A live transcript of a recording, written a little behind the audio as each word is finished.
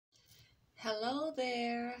Hello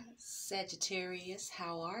there, Sagittarius.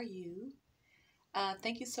 How are you?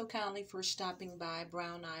 Thank you so kindly for stopping by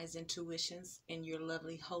Brown Eyes Intuitions and your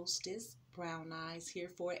lovely hostess, Brown Eyes, here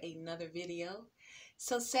for another video.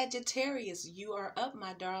 So, Sagittarius, you are up,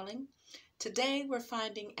 my darling. Today, we're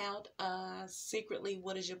finding out secretly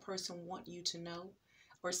what does your person want you to know,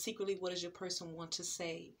 or secretly what does your person want to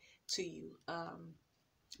say to you.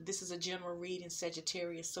 This is a general reading,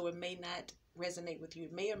 Sagittarius, so it may not resonate with you.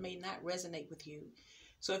 It may or may not resonate with you.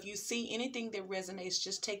 So if you see anything that resonates,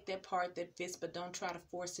 just take that part that fits, but don't try to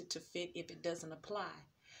force it to fit if it doesn't apply.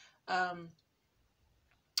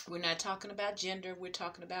 We're not talking about gender. We're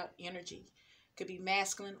talking about energy. It could be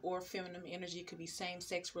masculine or feminine energy. It could be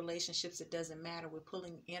same-sex relationships. It doesn't matter. We're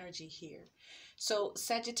pulling energy here. So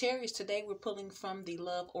Sagittarius, today we're pulling from the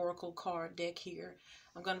Love Oracle card deck here.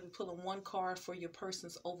 I'm going to be pulling one card for your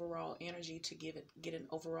person's overall energy to get an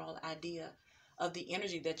overall idea of the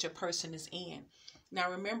energy that your person is in.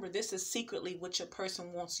 Now remember, this is secretly what your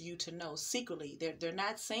person wants you to know. Secretly, they're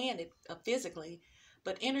not saying it physically,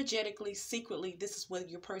 but energetically, secretly, this is what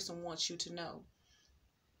your person wants you to know.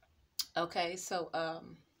 Okay, so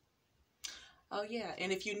oh yeah,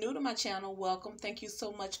 and if you're new to my channel, welcome. Thank you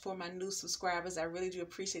so much for my new subscribers. I really do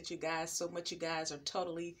appreciate you guys so much. You guys are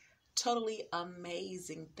totally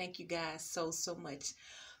amazing. Thank you guys so much.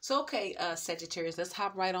 So okay, Sagittarius, let's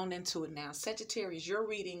hop right on into it now. Sagittarius, your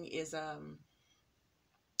reading is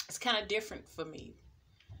it's kind of different for me.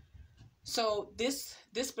 So this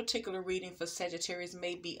particular reading for Sagittarius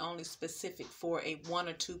may be only specific for a one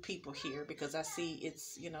or two people here, because I see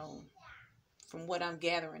it's, you know, from what I'm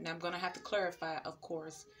gathering. Now I'm going to have to clarify, of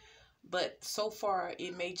course, but so far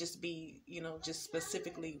it may just be, you know, just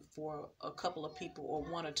specifically for a couple of people or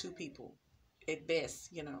one or two people at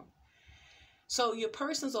best, you know. So your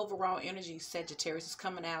person's overall energy, Sagittarius, is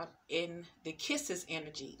coming out in the kisses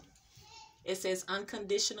energy. It says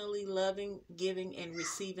unconditionally loving, giving, and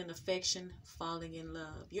receiving affection, falling in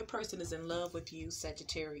love. Your person is in love with you,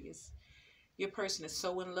 Sagittarius. Your person is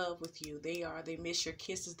so in love with you. They miss your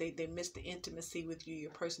kisses. They miss the intimacy with you.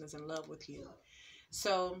 Your person is in love with you.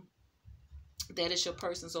 So that is your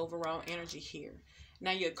person's overall energy here.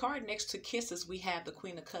 Now your card next to kisses, we have the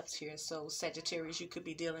Queen of Cups here. So Sagittarius, you could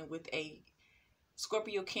be dealing with a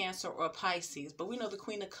Scorpio, Cancer, or Pisces. But we know the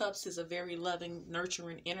Queen of Cups is a very loving,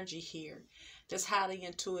 nurturing energy here. That's highly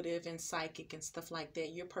intuitive and psychic and stuff like that.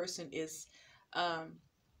 Your person is, I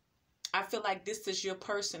feel like this is your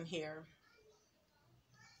person here.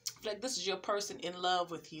 Like this is your person in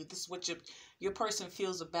love with you. This is what your person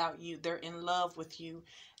feels about you. They're in love with you.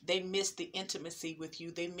 They miss the intimacy with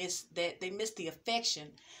you. They miss that. They miss the affection.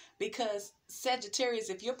 Because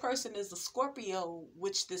Sagittarius, if your person is a Scorpio,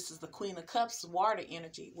 which this is the Queen of Cups, water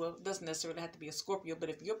energy. Well, it doesn't necessarily have to be a Scorpio,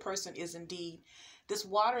 but if your person is indeed this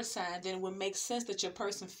water sign, then it would make sense that your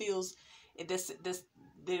person feels this.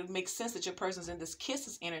 It makes sense that your person's in this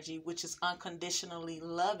kisses energy, which is unconditionally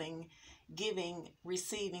loving, giving,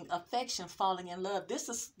 receiving affection, falling in love. This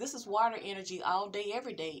is water energy all day,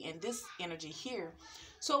 every day, and this energy here.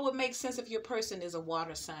 So it would make sense if your person is a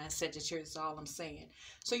water sign, Sagittarius, is all I'm saying.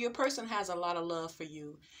 So your person has a lot of love for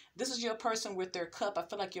you. This is your person with their cup. I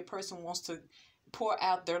feel like your person wants to pour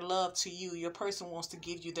out their love to you. Your person wants to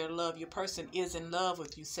give you their love. Your person is in love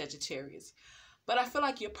with you, Sagittarius. But I feel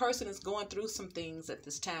like your person is going through some things at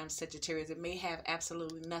this time, Sagittarius. It may have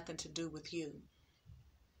absolutely nothing to do with you.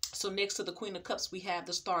 So next to the Queen of Cups, we have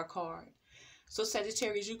the Star card. So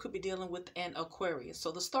Sagittarius, you could be dealing with an Aquarius.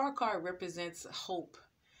 So the Star card represents hope,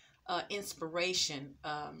 inspiration,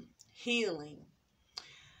 healing.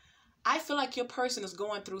 I feel like your person is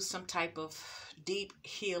going through some type of deep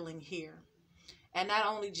healing here. And not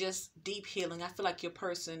only just deep healing, I feel like your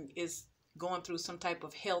person is going through some type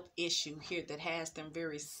of health issue here that has them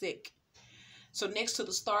very sick. So next to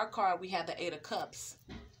the Star card, we have the Eight of Cups.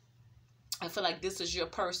 I feel like this is your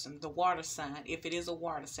person, the water sign, if it is a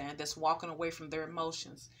water sign, that's walking away from their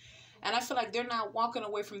emotions. And I feel like they're not walking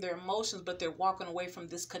away from their emotions, but they're walking away from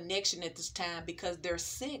this connection at this time because they're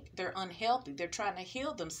sick, they're unhealthy, they're trying to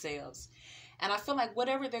heal themselves. And I feel like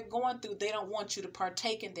whatever they're going through, they don't want you to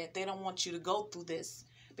partake in that. They don't want you to go through this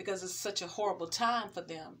because it's such a horrible time for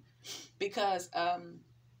them. Because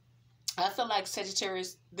I feel like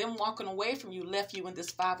Sagittarius, them walking away from you left you in this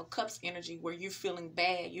Five of Cups energy where you're feeling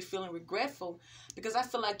bad, you're feeling regretful, because I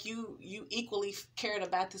feel like you equally cared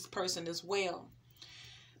about this person as well.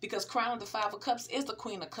 Because crown of the Five of Cups is the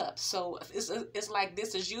Queen of Cups. So it's like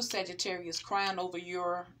this is you, Sagittarius, crying over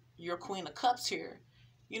your Queen of Cups here.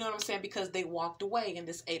 You know what I'm saying? Because they walked away in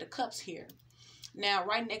this Eight of Cups here. Now,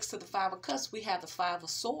 right next to the Five of Cups, we have the Five of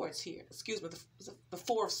Swords here. Excuse me, the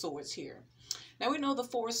Four of Swords here. Now we know the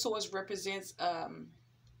Four of Swords represents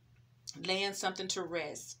laying something to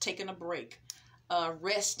rest, taking a break,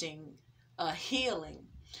 resting, healing.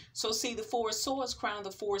 So see, the Four of Swords, crown of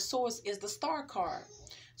the Four of Swords, is the Star card.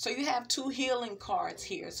 So you have two healing cards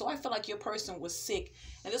here. So I feel like your person was sick.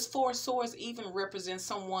 And this Four of Swords even represents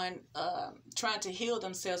someone trying to heal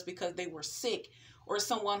themselves because they were sick, or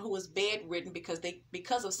someone who was bedridden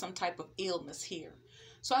because of some type of illness here.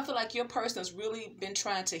 So I feel like your person has really been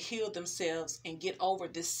trying to heal themselves and get over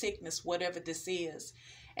this sickness, whatever this is.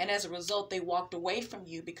 And as a result, they walked away from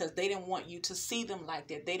you because they didn't want you to see them like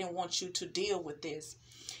that. They didn't want you to deal with this.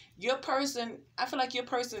 Your person, I feel like your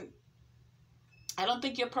person, I don't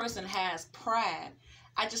think your person has pride.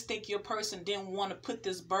 I just think your person didn't want to put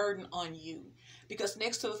this burden on you. Because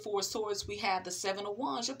next to the Four of Swords, we have the Seven of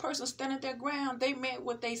Wands. Your person standing their ground. They meant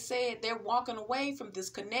what they said. They're walking away from this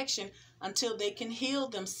connection until they can heal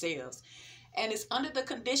themselves. And it's under the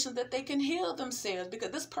condition that they can heal themselves.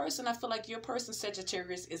 Because this person, I feel like your person,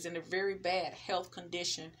 Sagittarius, is in a very bad health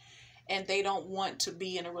condition. And they don't want to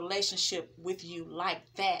be in a relationship with you like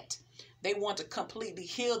that. They want to completely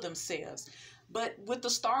heal themselves. But with the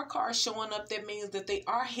Star card showing up, that means that they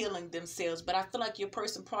are healing themselves. But I feel like your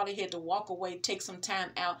person probably had to walk away, take some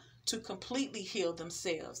time out to completely heal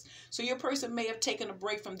themselves. So your person may have taken a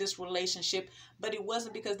break from this relationship, but it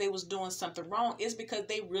wasn't because they was doing something wrong. It's because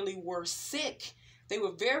they really were sick. They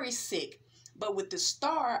were very sick. But with the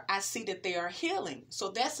Star, I see that they are healing.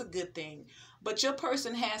 So that's a good thing. But your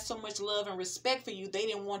person has so much love and respect for you, they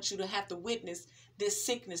didn't want you to have to witness this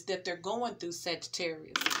sickness that they're going through,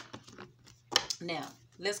 Sagittarius. Now,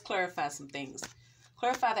 let's clarify some things.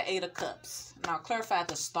 Clarify the Eight of Cups. Now, clarify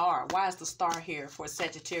the Star. Why is the Star here for a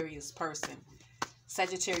Sagittarius person?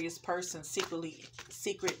 Sagittarius person secretly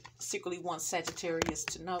wants Sagittarius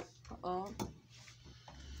to know.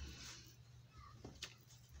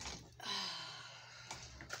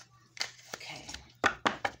 Okay.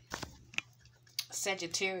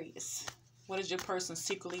 Sagittarius. What does your person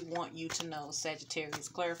secretly want you to know, Sagittarius?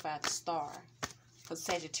 Clarify the Star. For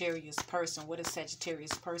Sagittarius person, what does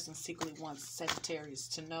Sagittarius person secretly wants Sagittarius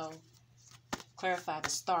to know? Clarify the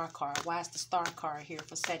Star card. Why is the Star card here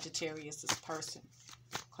for Sagittarius person?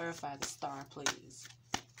 Clarify the Star, please.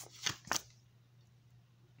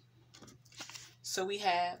 So we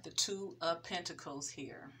have the Two of Pentacles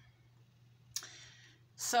here.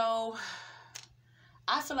 So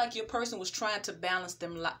I feel like your person was trying to balance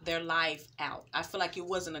their life out. I feel like it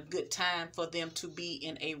wasn't a good time for them to be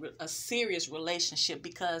in a serious relationship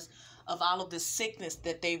because of all of this sickness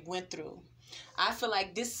that they went through. I feel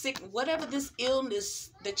like this whatever this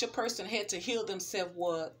illness that your person had to heal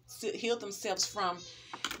themselves from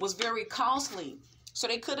was very costly. So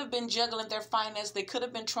they could have been juggling their finances. They could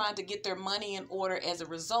have been trying to get their money in order as a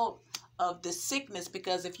result of the sickness,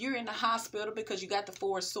 because if you're in the hospital because you got the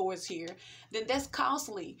Four of Swords here, then that's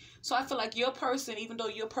costly. So I feel like your person, even though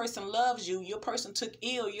your person loves you, your person took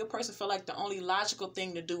ill, your person felt like the only logical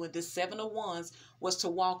thing to do with this Seven of Wands was to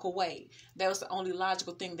walk away. That was the only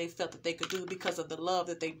logical thing they felt that they could do because of the love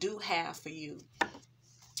that they do have for you.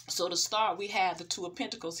 So to start, we have the Two of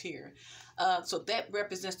Pentacles here. So that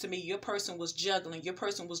represents to me your person was juggling. Your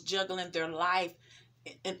person was juggling their life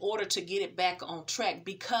in order to get it back on track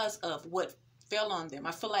because of what fell on them.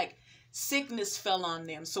 I feel like sickness fell on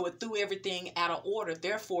them, so it threw everything out of order.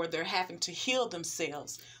 Therefore, they're having to heal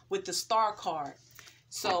themselves with the Star card.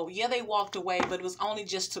 So, yeah, they walked away, but it was only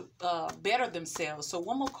just to better themselves. So,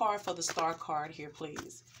 one more card for the Star card here,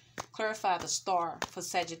 please. Clarify the Star for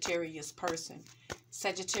Sagittarius person.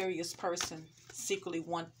 Sagittarius person secretly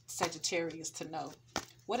want Sagittarius to know.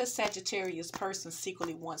 What does Sagittarius person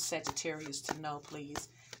secretly want Sagittarius to know, please?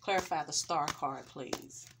 Clarify the Star card,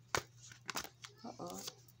 please.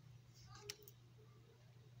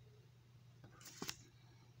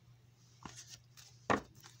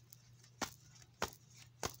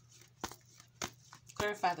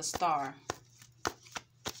 Clarify the Star.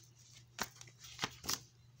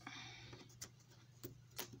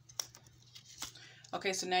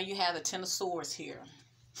 Okay, so now you have the Ten of Swords here.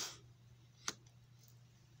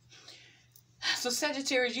 So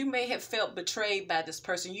Sagittarius, you may have felt betrayed by this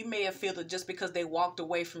person. You may have felt that just because they walked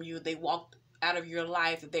away from you, they walked out of your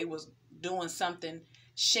life, that they was doing something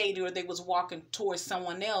shady or they was walking towards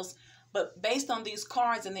someone else. But based on these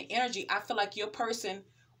cards and the energy, I feel like your person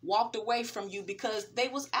walked away from you because they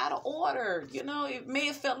was out of order. You know, it may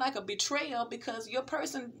have felt like a betrayal because your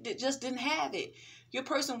person just didn't have it. Your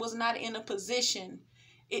person was not in a position.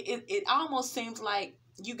 It almost seems like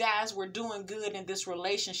you guys were doing good in this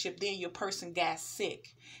relationship, then your person got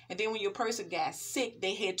sick. And then when your person got sick,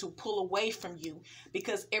 they had to pull away from you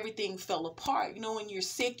because everything fell apart. You know, when you're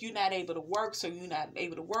sick, you're not able to work. So you're not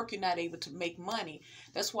able to work. You're not able to make money.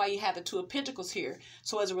 That's why you have the Two of Pentacles here.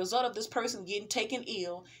 So as a result of this person getting taken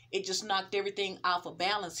ill, it just knocked everything off of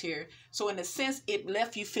balance here. So in a sense, it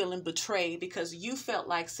left you feeling betrayed because you felt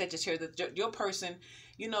like, Sagittarius, that your person,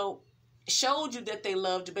 you know, showed you that they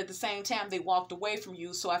loved you, but at the same time they walked away from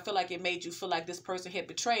you. So I feel like it made you feel like this person had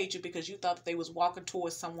betrayed you because you thought that they was walking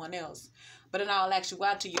towards someone else. But in all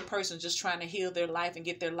actuality, your person's just trying to heal their life and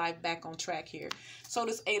get their life back on track here. So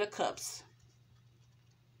this Eight of Cups.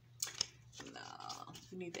 No,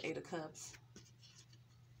 you need the Eight of Cups.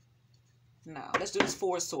 No, let's do this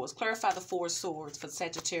Four of Swords. Clarify the Four of Swords for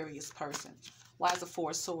Sagittarius person. Why is the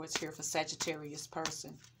Four of Swords here for Sagittarius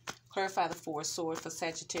person? Clarify the Four of Swords for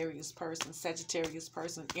Sagittarius person. Sagittarius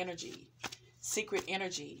person energy. Secret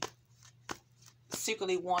energy.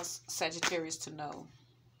 Secretly wants Sagittarius to know.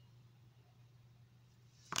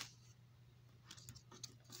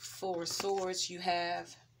 Four of Swords, you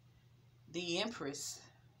have the Empress.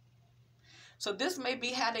 So this may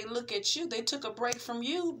be how they look at you. They took a break from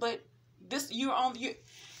you, but this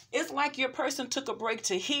it's like your person took a break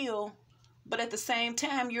to heal, but at the same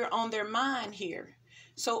time you're on their mind here.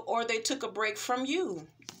 So, or they took a break from you.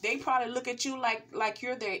 They probably look at you like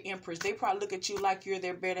you're their Empress. They probably look at you like you're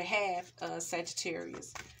their better half,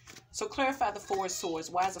 Sagittarius. So clarify the Four of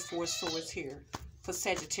Swords. Why is the Four of Swords here for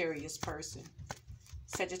Sagittarius person?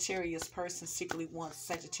 Sagittarius person secretly wants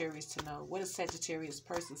Sagittarius to know. What does Sagittarius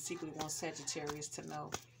person secretly want Sagittarius to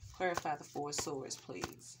know? Clarify the Four of Swords,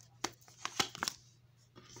 please.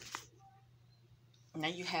 Now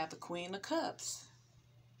you have the Queen of Cups.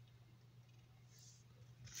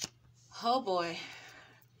 Oh boy.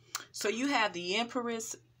 So you have the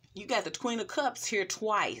Empress. You got the Queen of Cups here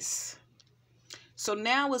twice. So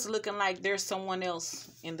now it's looking like there's someone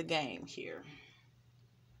else in the game here.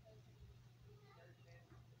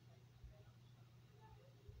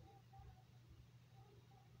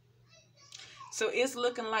 So it's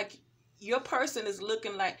looking like your person is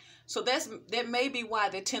looking like, so that may be why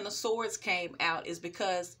the Ten of Swords came out, is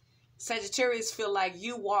because Sagittarius feel like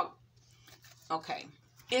you walk. Okay.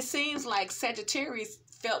 It seems like Sagittarius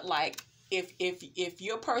felt like if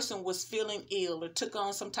your person was feeling ill or took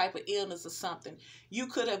on some type of illness or something, you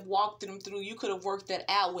could have walked them through, you could have worked that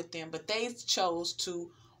out with them, but they chose to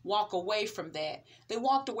walk away from that. They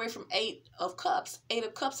walked away from Eight of Cups. Eight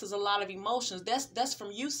of Cups is a lot of emotions. That's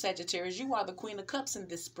from you, Sagittarius. You are the Queen of Cups in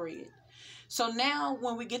this spread. So now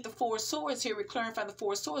when we get the Four of Swords here, we clarify the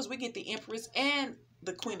Four of Swords, we get the Empress and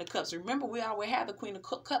the Queen of Cups. Remember, we already have the Queen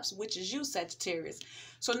of Cups, which is you, Sagittarius.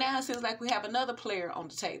 So now it seems like we have another player on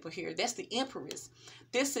the table here. That's the Empress.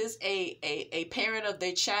 This is a parent of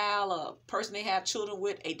their child, a person they have children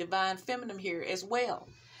with, a divine feminine here as well.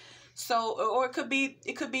 So, or it could be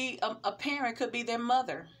a parent, could be their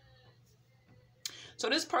mother. So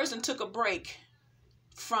this person took a break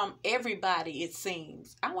from everybody, it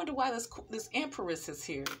seems. I wonder why this Empress is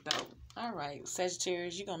here, though. All right,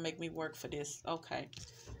 Sagittarius, you're going to make me work for this. Okay.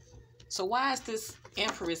 So why is this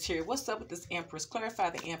Empress here? What's up with this Empress? Clarify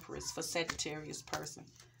the Empress for Sagittarius person.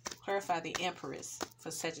 Clarify the Empress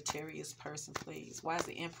for Sagittarius person, please. Why is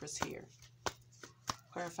the Empress here?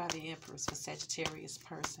 Clarify the Empress for Sagittarius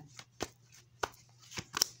person.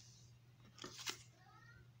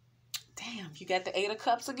 Damn, you got the Eight of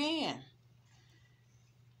Cups again.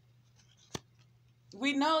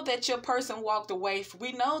 We know that your person walked away.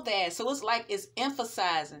 We know that. So it's like it's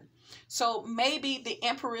emphasizing. So maybe the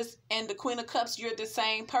Empress and the Queen of Cups, you're the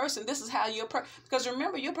same person. This is how your because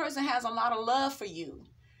remember, your person has a lot of love for you.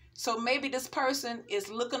 So maybe this person is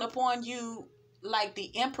looking upon you like the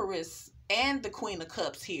Empress and the Queen of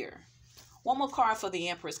Cups here. One more card for the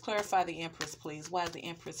Empress. Clarify the Empress, please. Why is the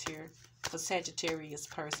Empress here for Sagittarius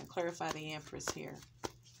person? Clarify the Empress here.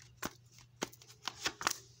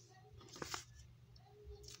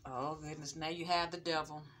 Oh, goodness. Now you have the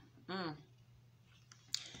Devil.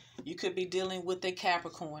 You could be dealing with a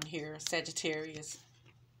Capricorn here, Sagittarius.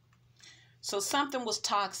 So something was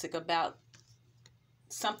toxic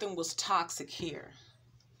here.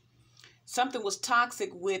 Something was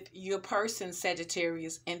toxic with your person,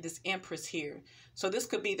 Sagittarius, and this Empress here. So this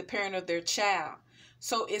could be the parent of their child.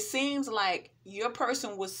 So it seems like your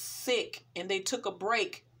person was sick and they took a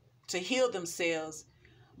break to heal themselves.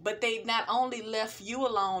 But they not only left you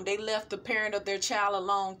alone, they left the parent of their child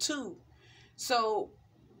alone too. So,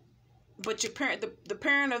 but your parent, the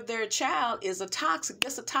parent of their child is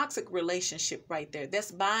that's a toxic relationship right there. That's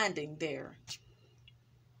binding there.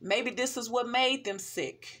 Maybe this is what made them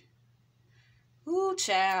sick. Ooh,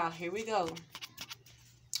 child. Here we go.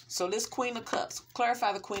 So this Queen of Cups.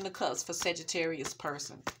 Clarify the Queen of Cups for Sagittarius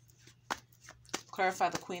person. Clarify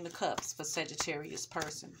the Queen of Cups for Sagittarius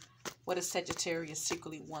person. What does Sagittarius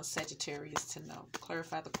secretly want Sagittarius to know?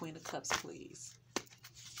 Clarify the Queen of Cups, please.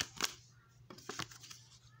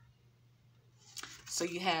 So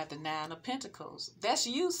you have the Nine of Pentacles. That's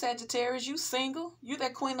you, Sagittarius. You single. You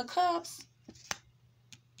that Queen of Cups.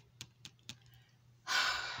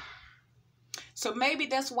 So maybe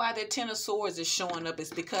that's why the Ten of Swords is showing up, is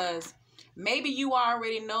because maybe you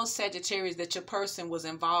already know, Sagittarius, that your person was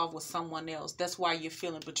involved with someone else. That's why you're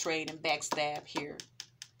feeling betrayed and backstabbed here.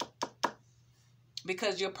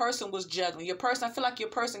 Because your person was juggling. Your person, I feel like your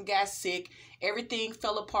person got sick. Everything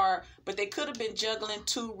fell apart. But they could have been juggling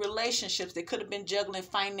two relationships. They could have been juggling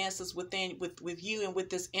finances with you and with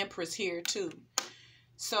this Empress here too.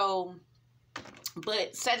 So,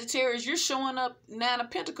 but Sagittarius, you're showing up Nine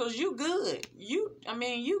of Pentacles. You good. You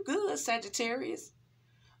good, Sagittarius.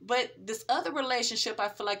 But this other relationship I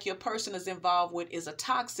feel like your person is involved with is a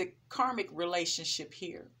toxic karmic relationship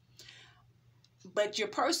here. But your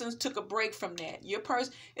person took a break from that. Your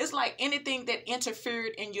person, it's like anything that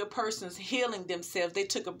interfered in your person's healing themselves, they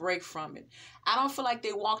took a break from it. I don't feel like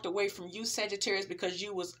they walked away from you, Sagittarius, because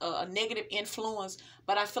you was a negative influence.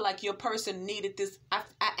 But I feel like your person needed this. I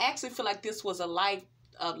actually feel like this was a life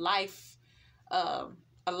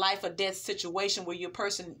or death situation where your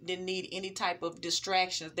person didn't need any type of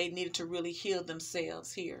distractions. They needed to really heal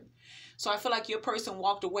themselves here. So I feel like your person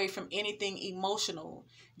walked away from anything emotional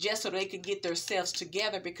just so they could get themselves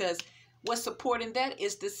together, because what's supporting that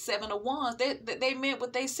is the Seven of Wands. They meant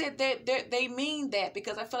what they said. They mean that,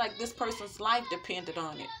 because I feel like this person's life depended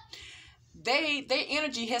on it. Their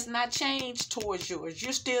energy has not changed towards yours.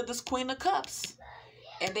 You're still this Queen of Cups.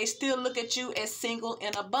 And they still look at you as single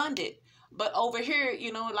and abundant. But over here,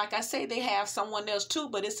 you know, like I say, they have someone else too,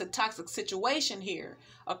 but it's a toxic situation here,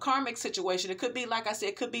 a karmic situation. It could be, like I said,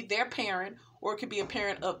 it could be their parent, or it could be a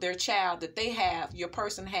parent of their child that they have, your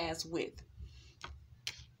person has with.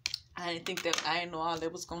 I didn't know all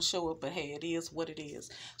that was going to show up, but hey, it is what it is.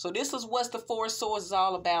 So this is what the Four of Swords is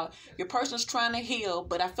all about. Your person's trying to heal,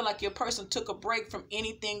 but I feel like your person took a break from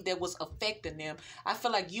anything that was affecting them. I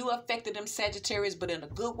feel like you affected them, Sagittarius, but in a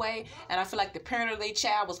good way. And I feel like the parent of their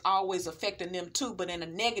child was always affecting them too, but in a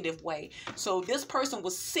negative way. So this person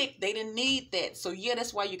was sick. They didn't need that. So yeah,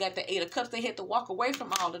 that's why you got the Eight of Cups. They had to walk away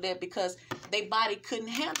from all of that because their body couldn't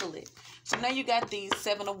handle it. So now you got these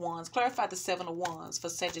Seven of Wands. Clarify the Seven of Wands for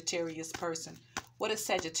Sagittarius person. What does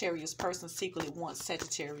Sagittarius person secretly want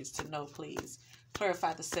Sagittarius to know, please?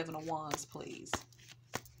 Clarify the Seven of Wands, please.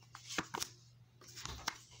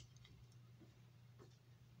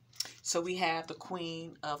 So we have the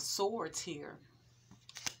Queen of Swords here.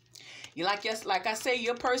 You like I say,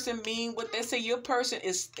 your person mean what they say. Your person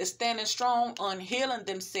is standing strong on healing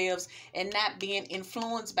themselves and not being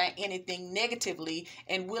influenced by anything negatively,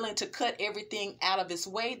 and willing to cut everything out of its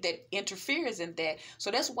way that interferes in that.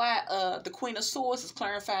 So that's why the Queen of Swords is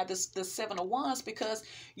clarified the Seven of Wands, because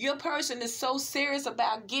your person is so serious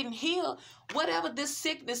about getting healed. Whatever this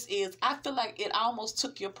sickness is, I feel like it almost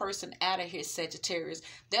took your person out of here, Sagittarius.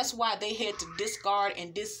 That's why they had to discard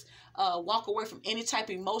and walk away from any type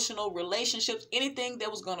of emotional relationships, anything that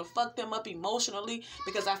was going to fuck them up emotionally,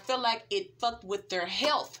 because I feel like it fucked with their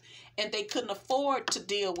health and they couldn't afford to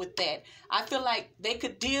deal with that. I feel like they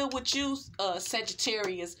could deal with you,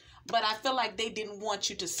 Sagittarius, but I feel like they didn't want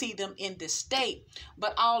you to see them in this state.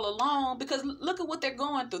 But all along, because look at what they're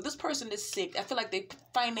going through. This person is sick. I feel like their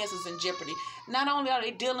finances in jeopardy. Not only are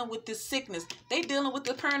they dealing with this sickness, they dealing with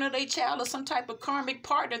the parent of their child or some type of karmic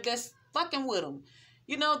partner that's fucking with them.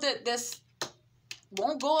 You know, that's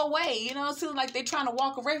won't go away. You know, it seems like they're trying to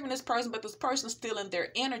walk away from this person, but this person's still in their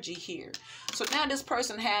energy here. So now this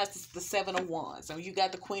person has the Seven of Wands, and you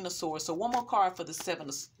got the Queen of Swords. So one more card for the Seven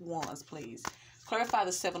of Wands, please. Clarify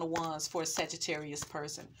the Seven of Wands for a Sagittarius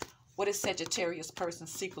person. What does Sagittarius person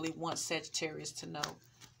secretly want Sagittarius to know?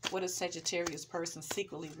 What does Sagittarius person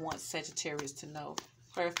secretly want Sagittarius to know?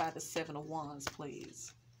 Clarify the Seven of Wands,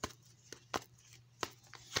 please.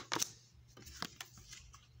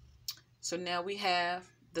 So now we have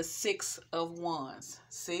the Six of Wands.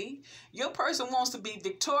 See? Your person wants to be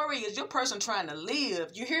victorious. Your person trying to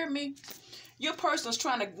live. You hear me? Your person is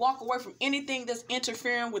trying to walk away from anything that's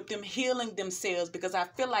interfering with them healing themselves, because I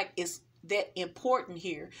feel like it's that important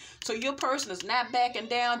here. So your person is not backing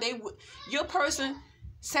down. Your person,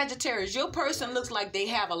 Sagittarius, your person looks like they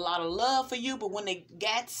have a lot of love for you, but when they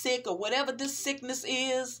got sick or whatever this sickness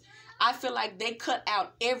is, I feel like they cut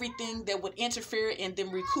out everything that would interfere in them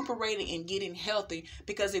recuperating and getting healthy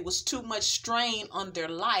because it was too much strain on their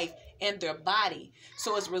life and their body.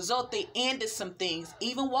 So as a result, they ended some things,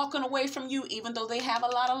 even walking away from you, even though they have a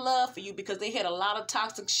lot of love for you, because they had a lot of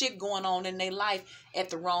toxic shit going on in their life at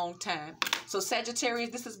the wrong time. So Sagittarius,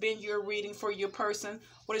 this has been your reading for your person.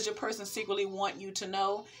 What does your person secretly want you to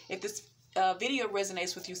know? If this video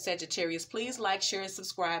resonates with you, Sagittarius, please like, share, and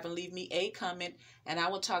subscribe, and leave me a comment, and I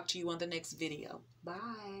will talk to you on the next video.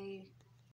 Bye.